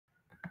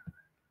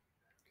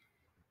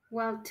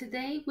Well,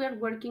 today we're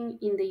working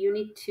in the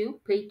Unit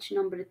 2, page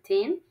number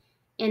 10,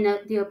 and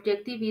the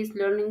objective is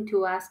learning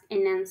to ask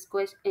and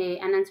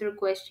answer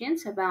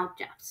questions about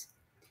jobs.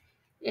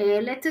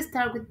 Let's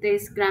start with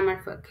this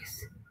grammar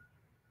focus.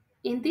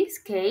 In this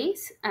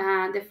case,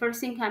 the first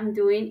thing I'm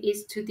doing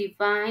is to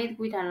divide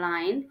with a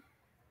line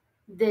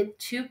the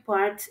two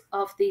parts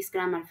of this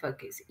grammar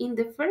focus. In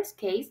the first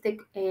case,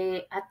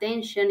 the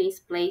attention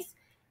is placed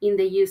in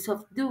the use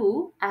of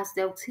do as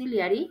the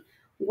auxiliary,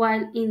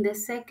 while in the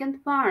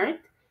second part,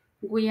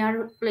 we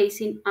are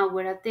placing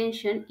our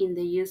attention in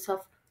the use of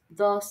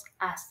does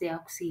as the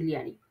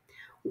auxiliary.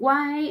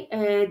 Why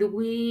do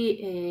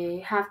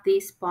we have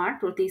this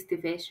part or this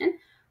division?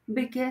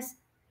 Because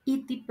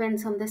it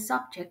depends on the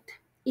subject.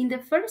 In the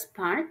first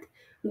part,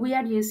 we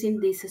are using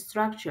this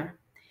structure: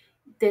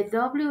 the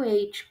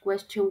WH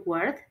question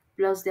word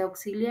plus the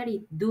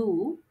auxiliary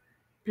do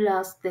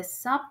plus the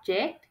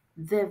subject,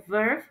 the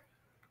verb,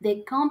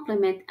 the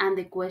complement, and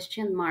the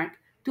question mark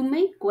to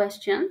make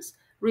questions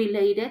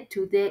related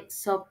to the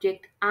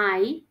subject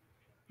I,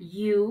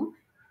 you,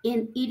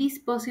 and it is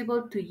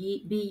possible to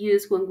be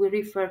used when we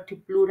refer to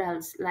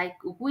plurals like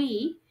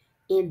we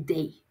and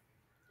they.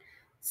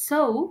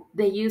 So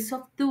the use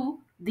of do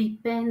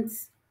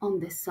depends on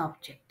the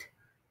subject.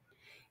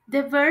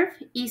 The verb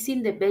is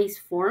in the base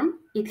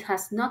form, it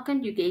has no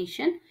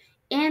conjugation,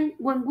 and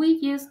when we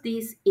use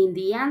this in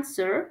the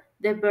answer,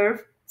 the verb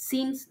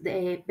seems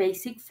the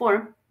basic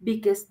form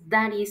because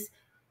that is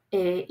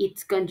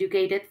its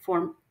conjugated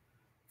form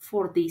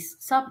for these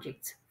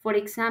subjects. For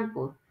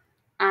example,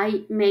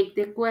 I make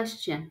the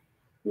question,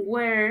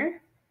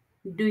 where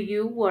do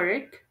you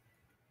work?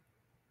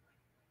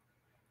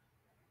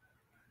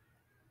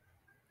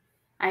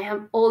 I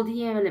have all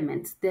the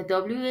elements, the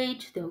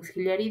WH, the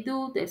auxiliary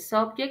do, the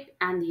subject,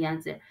 and the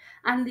answer,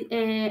 and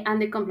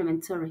the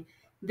complement, sorry.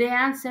 The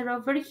answer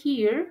over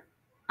here,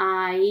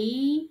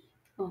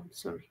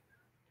 sorry.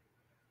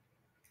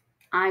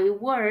 I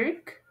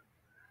work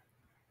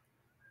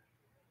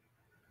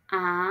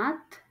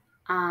at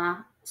a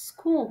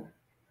school.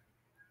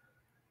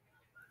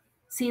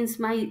 Since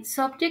my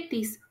subject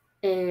is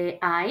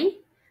I,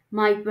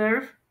 my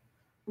verb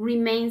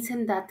remains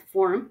in that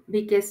form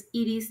because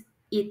it is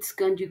its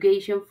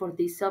conjugation for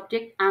this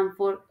subject and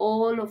for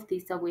all of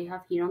these that we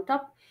have here on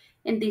top.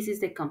 And this is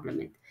the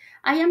complement.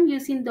 I am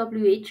using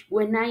WH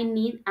when I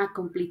need a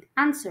complete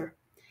answer.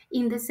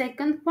 In the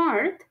second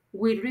part,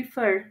 we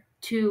refer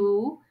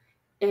to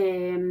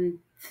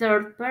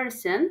third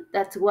person.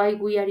 That's why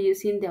we are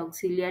using the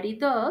auxiliary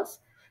does,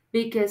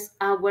 because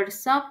our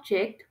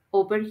subject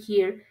over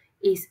here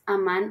is a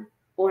man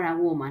or a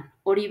woman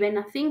or even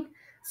a thing.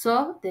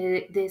 So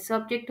the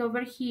subject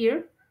over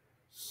here,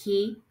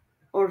 he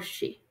or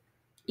she,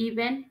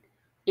 even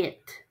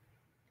it.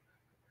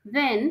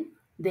 Then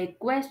the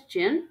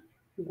question,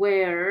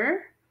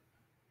 where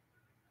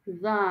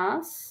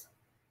does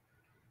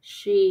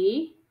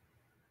she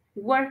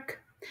work?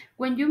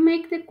 When you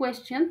make the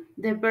question,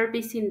 the verb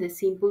is in the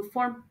simple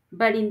form,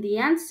 but in the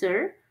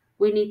answer,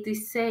 we need to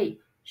say,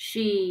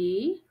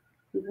 she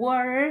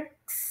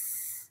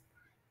works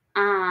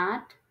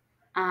at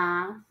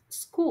a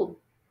school.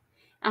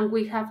 And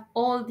we have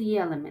all the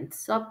elements,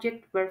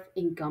 subject, verb,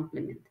 and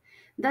complement.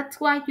 That's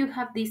why you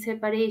have this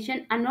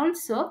separation, and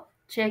also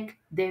check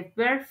the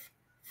verb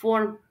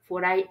form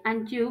for I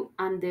and you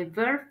and the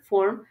verb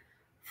form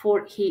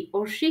for he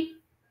or she.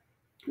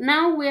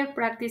 Now we are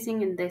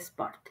practicing in this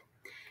part.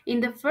 In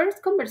the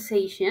first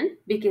conversation,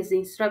 because the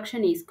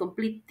instruction is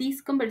complete this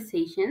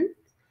conversation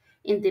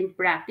and then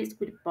practice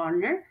with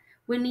partner,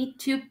 we need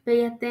to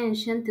pay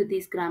attention to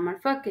this grammar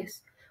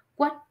focus.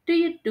 What do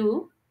you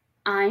do?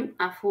 I'm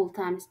a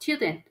full-time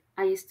student.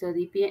 I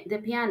study the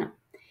piano.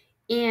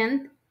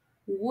 And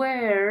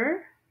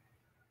where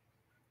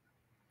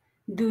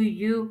do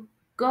you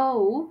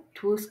go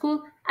to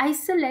school? I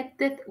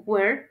selected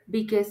where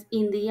because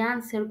in the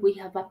answer we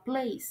have a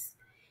place.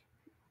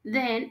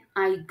 Then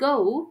I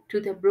go to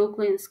the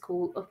Brooklyn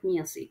School of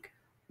Music.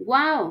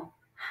 Wow,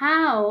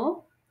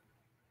 how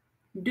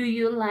do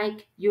you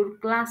like your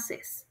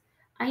classes?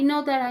 I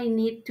know that I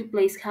need to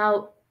place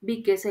how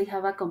because I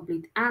have a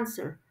complete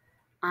answer.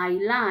 I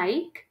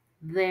like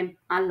them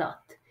a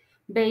lot,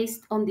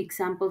 based on the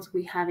examples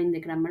we have in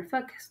the grammar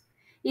focus.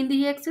 In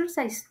the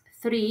exercise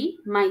 3,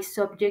 my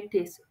subject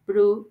is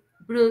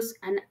Bruce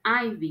and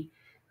Ivy.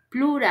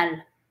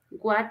 Plural.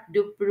 What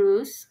do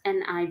Bruce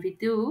and Ivy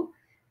do?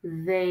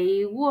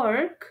 They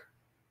work,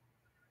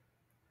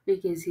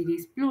 because it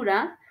is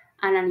plural,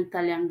 and an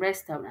Italian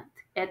restaurant.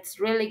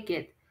 It's really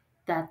good.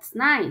 That's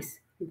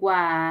nice.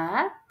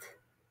 What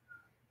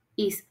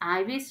is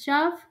Ivy's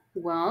job?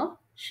 Well,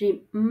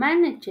 she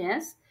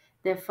manages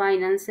the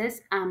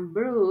finances and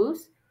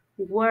Bruce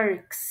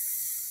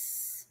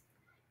works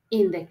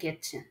in the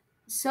kitchen.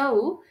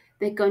 So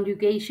the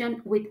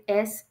conjugation with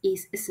S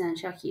is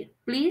essential here.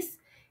 Please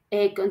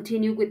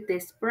continue with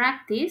this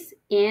practice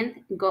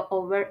and go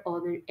over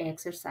other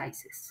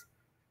exercises.